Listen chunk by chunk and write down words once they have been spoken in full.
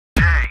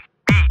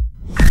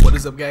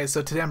What is up, guys?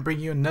 So today I'm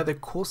bringing you another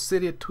cool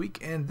Cydia tweak,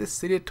 and this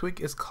Cydia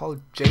tweak is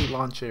called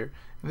jLauncher.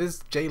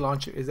 This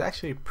jLauncher is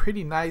actually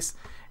pretty nice.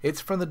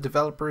 It's from the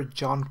developer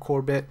John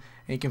Corbett,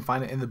 and you can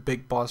find it in the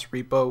BigBoss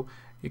repo.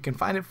 You can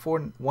find it for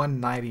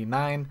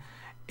 $1.99,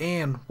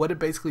 and what it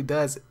basically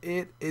does,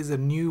 it is a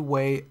new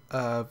way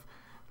of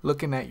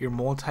looking at your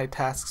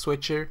multitask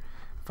switcher.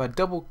 If I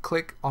double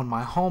click on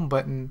my home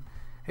button,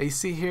 you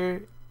see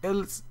here,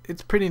 it's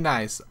pretty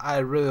nice. I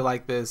really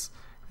like this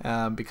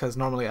because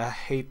normally I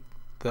hate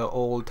the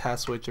old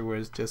task switcher where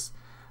it's just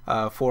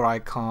 4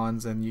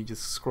 icons and you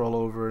just scroll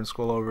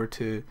over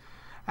to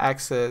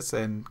access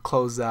and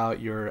close out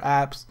your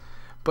apps.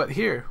 But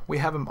here we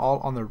have them all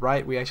on the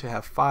right. We actually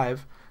have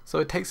 5, so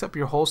it takes up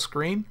your whole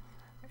screen,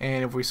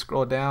 and if we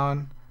scroll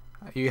down,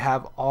 you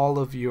have all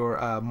of your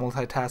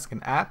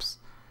multitasking apps,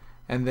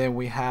 and then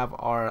we have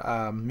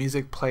our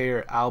music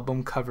player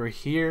album cover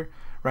here.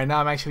 Right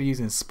now I'm actually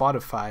using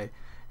Spotify,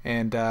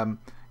 and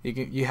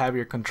you have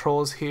your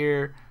controls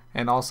here,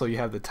 and also you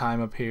have the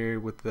time up here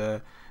with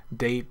the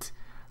date.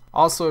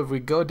 Also, if we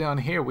go down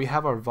here, we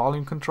have our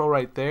volume control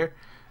right there.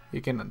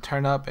 You can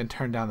turn up and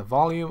turn down the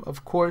volume,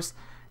 of course,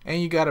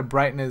 and you got a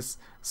brightness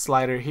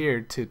slider here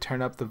to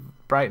turn up the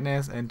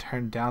brightness and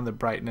turn down the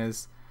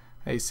brightness,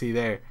 as you see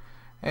there.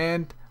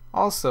 And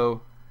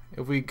also,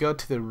 if we go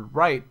to the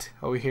right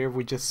over here,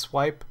 we just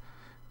swipe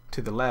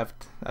to the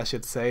left, I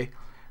should say,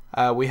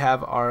 we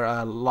have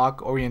our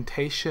lock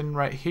orientation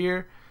right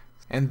here,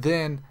 and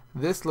then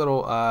this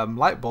little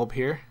light bulb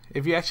here,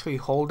 if you actually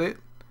hold it,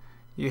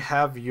 you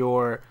have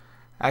your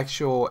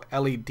actual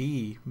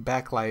LED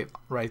backlight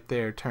right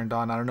there turned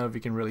on. I don't know if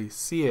you can really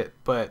see it,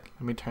 but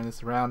let me turn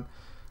this around.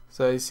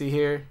 So you see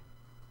here,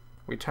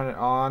 we turn it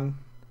on.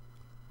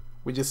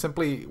 We just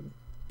simply,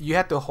 you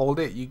have to hold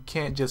it, you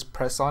can't just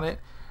press on it.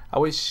 I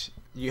wish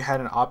you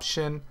had an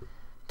option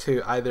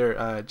to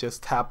either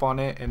just tap on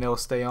it and it'll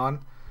stay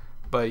on,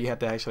 but you have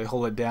to actually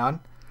hold it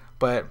down.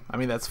 But I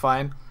mean, that's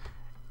fine.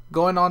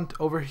 Going on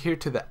over here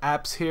to the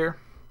apps here,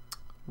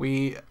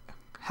 we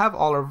have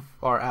all of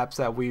our apps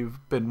that we've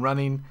been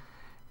running,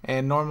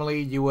 and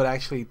normally you would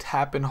actually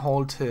tap and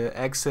hold to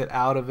exit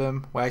out of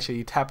them. Well, actually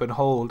you tap and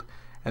hold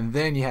and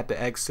then you have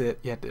to exit,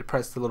 you have to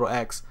press the little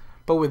X.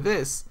 But with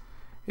this,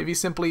 if you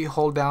simply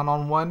hold down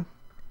on one,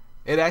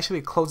 it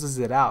actually closes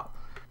it out.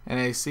 And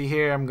as you see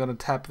here, I'm gonna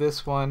tap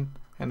this one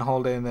and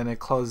hold it, and then it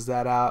closes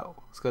that out.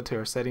 Let's go to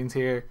our settings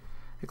here.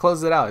 It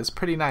closes it out. It's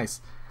pretty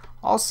nice.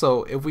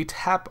 Also, if we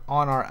tap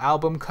on our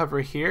album cover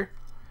here,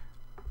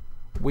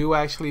 we will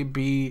actually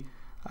be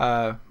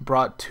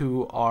brought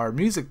to our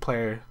music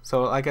player.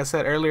 So like I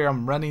said earlier,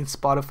 I'm running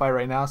Spotify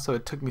right now, so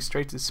it took me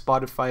straight to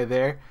Spotify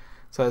there.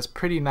 So that's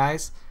pretty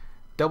nice.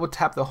 Double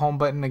tap the home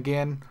button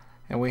again,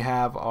 and we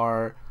have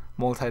our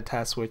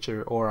multitask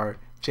switcher, or our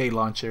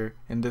jLauncher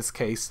in this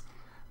case.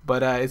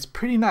 But it's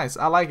pretty nice.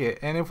 I like it.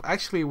 And if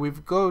actually we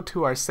go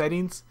to our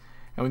settings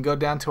and we go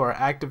down to our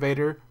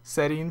activator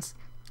settings,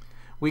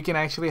 we can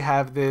actually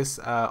have this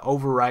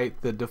overwrite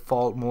the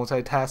default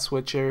multitask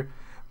switcher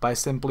by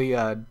simply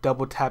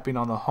double tapping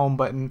on the home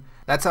button.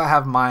 That's how I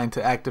have mine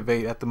to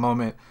activate at the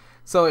moment.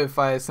 So if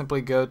I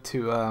simply go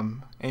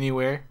to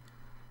anywhere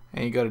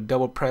and you go to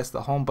double press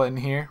the home button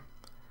here,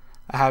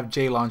 I have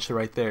jLauncher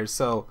right there.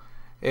 So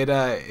it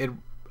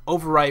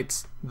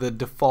overwrites the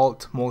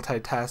default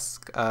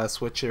multitask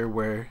switcher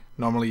where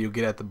normally you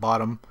get at the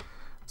bottom.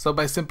 So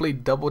by simply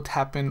double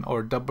tapping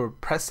or double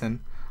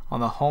pressing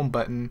on the home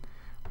button,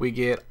 we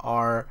get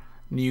our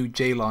new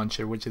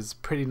jLauncher, which is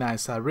pretty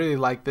nice. I really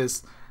like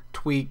this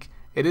tweak.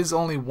 It is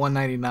only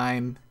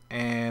 $1.99,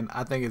 and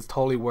I think it's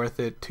totally worth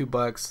it.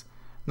 $2,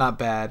 not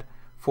bad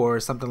for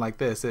something like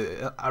this.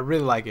 I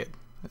really like it.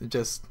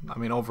 I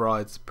mean, overall,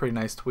 it's a pretty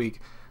nice tweak.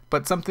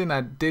 But something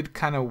I did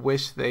kind of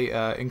wish they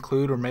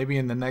include, or maybe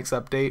in the next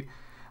update,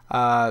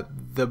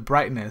 the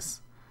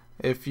brightness.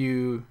 If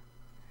you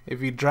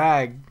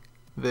drag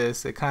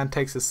this, it kind of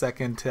takes a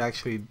second to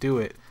actually do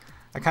it.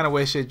 I kind of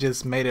wish it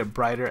just made it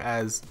brighter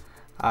as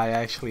I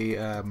actually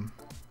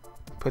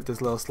put this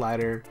little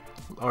slider,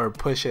 or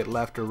push it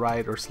left or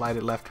right, or slide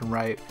it left and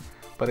right,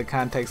 but it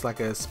kind of takes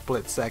like a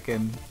split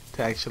second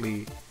to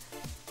actually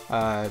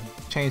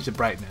change the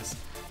brightness.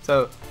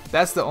 So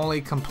that's the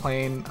only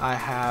complaint I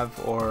have,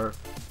 or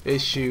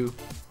issue,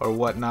 or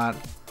whatnot.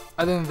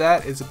 Other than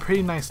that, it's a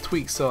pretty nice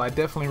tweak, so I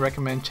definitely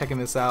recommend checking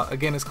this out.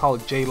 Again, it's called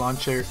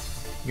jLauncher.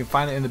 You can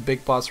find it in the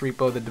BigBoss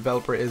repo. The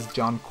developer is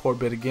John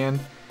Corbett again.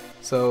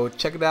 So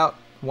check it out,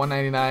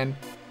 $1.99.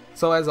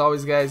 So as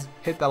always, guys,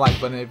 hit that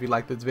like button if you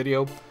like this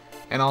video,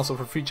 and also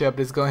for future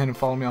updates, go ahead and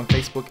follow me on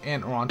Facebook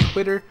and or on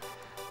Twitter.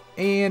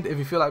 And if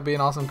you feel like being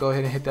awesome, go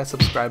ahead and hit that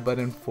subscribe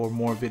button for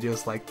more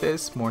videos like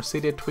this, more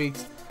Cydia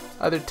tweaks,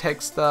 other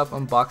tech stuff,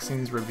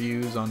 unboxings,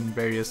 reviews on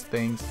various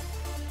things.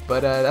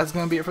 But that's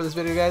gonna be it for this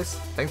video, guys.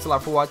 Thanks a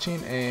lot for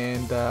watching,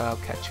 and I'll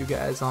catch you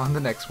guys on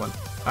the next one.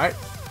 Alright,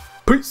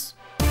 peace.